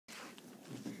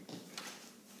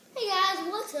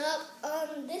what's up?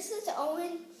 This is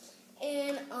Owen,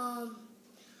 and I'm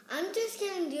just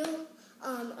gonna do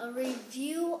a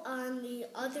review on the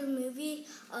other movie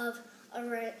of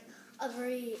Avengers.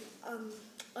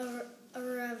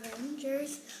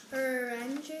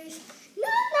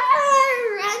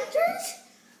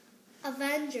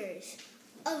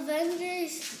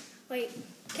 Wait,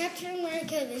 Captain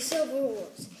America: The Civil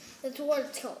Wars. That's what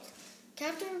it's called.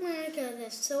 Captain America: The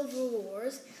Civil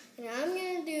Wars, and I'm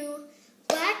gonna do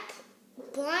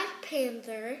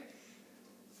Black-Panther,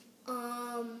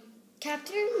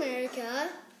 Captain America,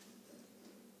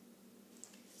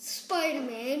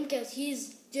 Spider-Man, because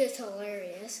he's just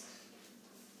hilarious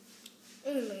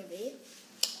in the movie,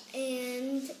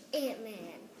 and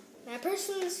Ant-Man. That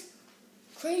person's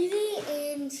crazy,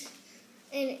 and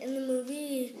in the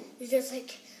movie, he's just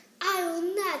like, I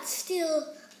will not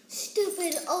steal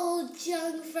stupid old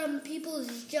junk from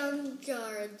people's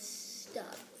junkyard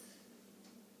stuff.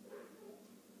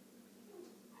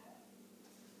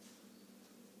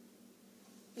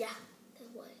 Yeah,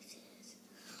 that's what it is.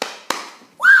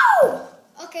 Woo!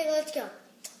 Okay, let's go.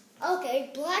 Okay,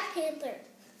 Black-Panther.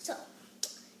 So,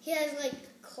 he has like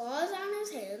claws on his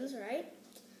hands, right?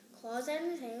 Claws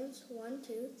on his hands. 1,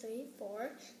 2, 3,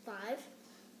 4, 5.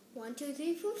 1, 2,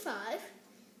 3, 4, 5.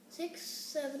 6,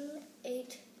 7,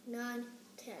 8, 9,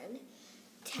 10.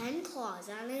 10 claws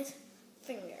on his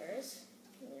fingers.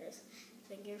 Fingers.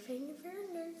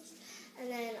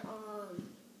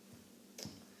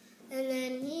 And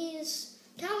then he's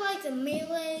kind of like the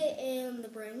melee and the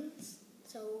brains.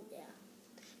 So yeah,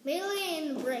 melee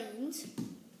and the brains.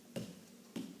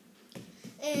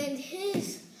 And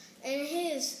his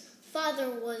father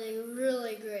was a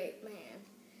really great man.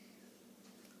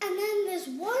 And then this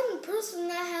one person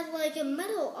that had like a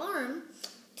metal arm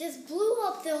just blew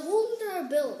up the whole entire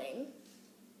building.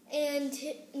 And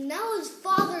now his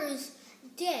father's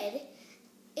dead.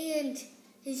 And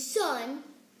his son,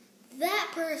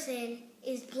 that person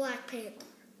is Black-Panther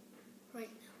right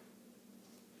now.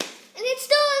 And it's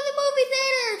still in the movie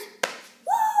theaters.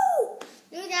 Woo!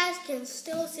 You guys can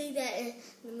still see that in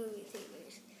the movie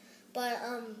theaters. But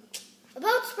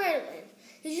about Spider-Man,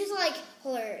 he's just like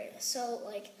hilarious. So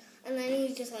like, and then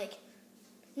he's just like,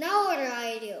 now what do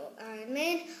I do, Iron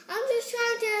Man? I'm just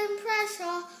trying to impress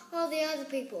all the other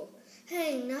people.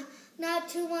 Hey, not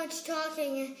too much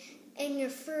talking in your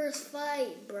first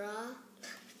fight, bruh.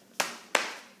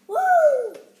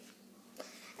 Woo!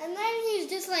 And then he's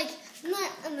just like,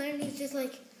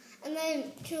 and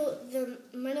then to the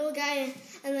middle guy,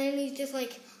 and then he's just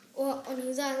like, well, and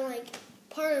he's on like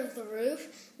part of the roof,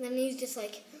 and then he's just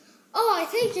like, oh, I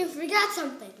think you forgot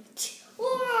something.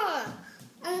 Whoa!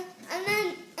 And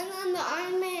then the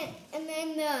Iron Man, and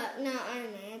then not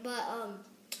Iron Man, but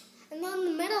and then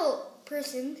the middle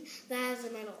person that has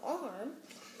a metal arm,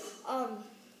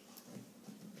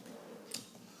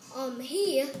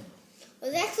 he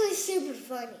was actually super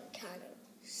funny, kind of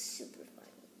super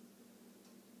funny,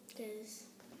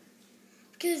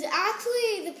 because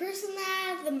actually the person that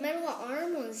had the metal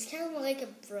arm was kind of like a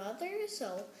brother.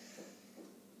 So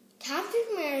Captain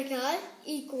America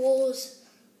equals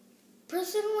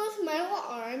person with metal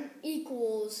arm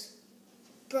equals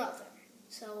brother.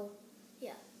 So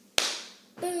yeah,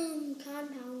 boom,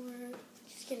 compound.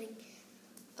 Just kidding.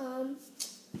 And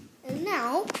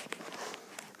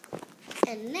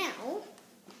now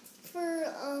for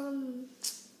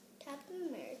Captain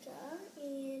America,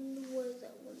 and what is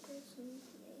that one person's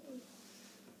name?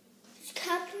 It's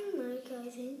Captain America, I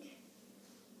think.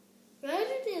 Right,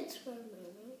 or did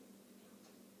Spider-Man?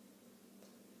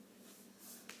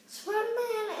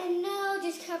 Spider-Man, and now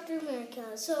just Captain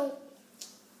America. So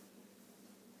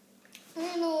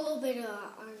I know a little bit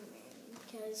about Iron Man,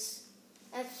 because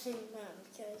at the same time,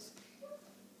 because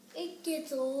it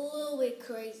gets a little bit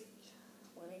crazy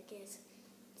when it gets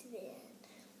to the end.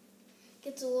 It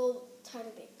gets a little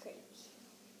tiny bit crazy.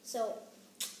 So,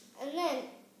 and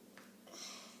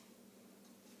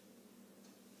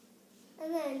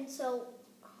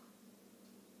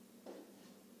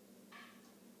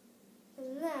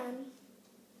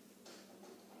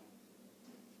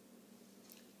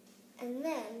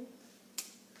then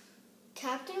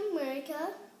Captain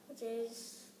America, which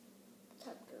is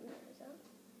Captain America,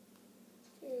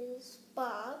 is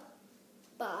Bob.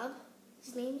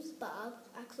 His name is Bob.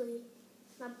 Actually,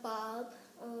 not Bob.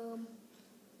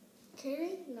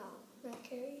 Carrie? No, not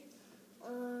Carrie.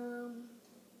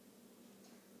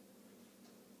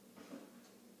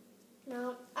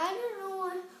 No, I don't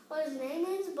know what his name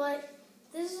is, but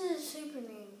this is his super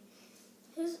name.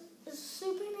 His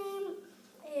super name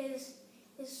is,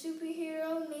 his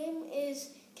superhero name is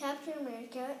Captain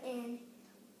America, and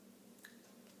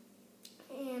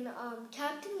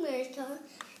Captain America,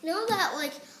 you know that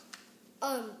like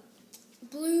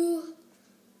blue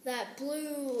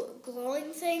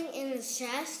glowing thing in his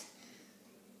chest?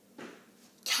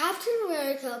 Captain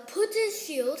America puts his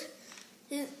shield.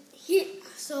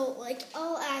 So like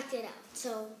I'll act it out.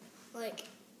 So like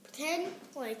pretend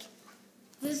like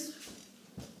this.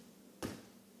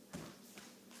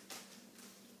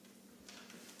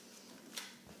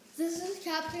 This is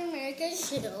Captain America's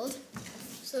shield.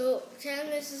 So pretend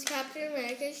this is Captain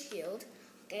America's shield.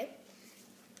 Okay,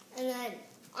 and then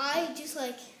I just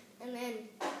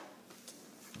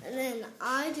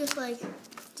like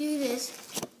do this.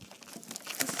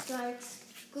 Stark's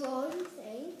glowing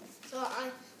thing.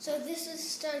 So this is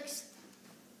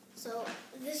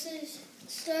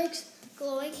Stark's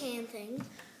glowing hand thing.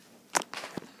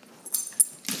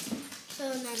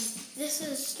 So then this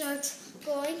is Stark's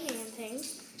glowing hand thing.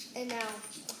 And now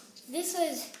this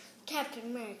is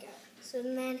Captain America. So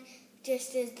then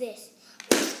just is this.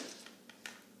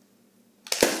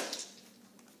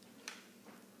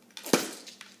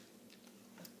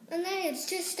 And then it's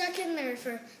just stuck in there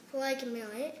for like a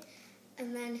minute.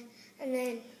 And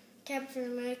then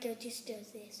Captain America just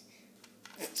does this.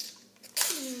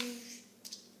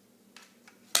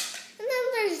 And then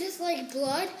there's just like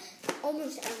blood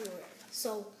almost everywhere.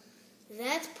 So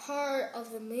that's part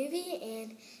of the movie,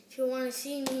 and if you want to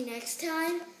see me next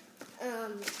time,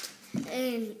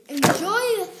 and enjoy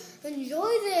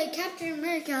the Captain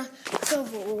America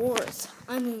Civil Wars.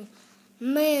 I mean,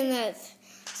 man, that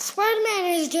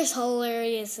Spider-Man is just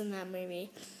hilarious in that movie.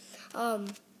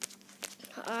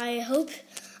 I hope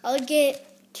I'll get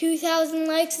 2,000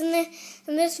 likes in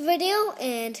this video,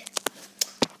 and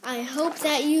I hope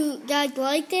that you guys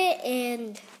liked it,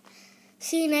 and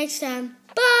see you next time.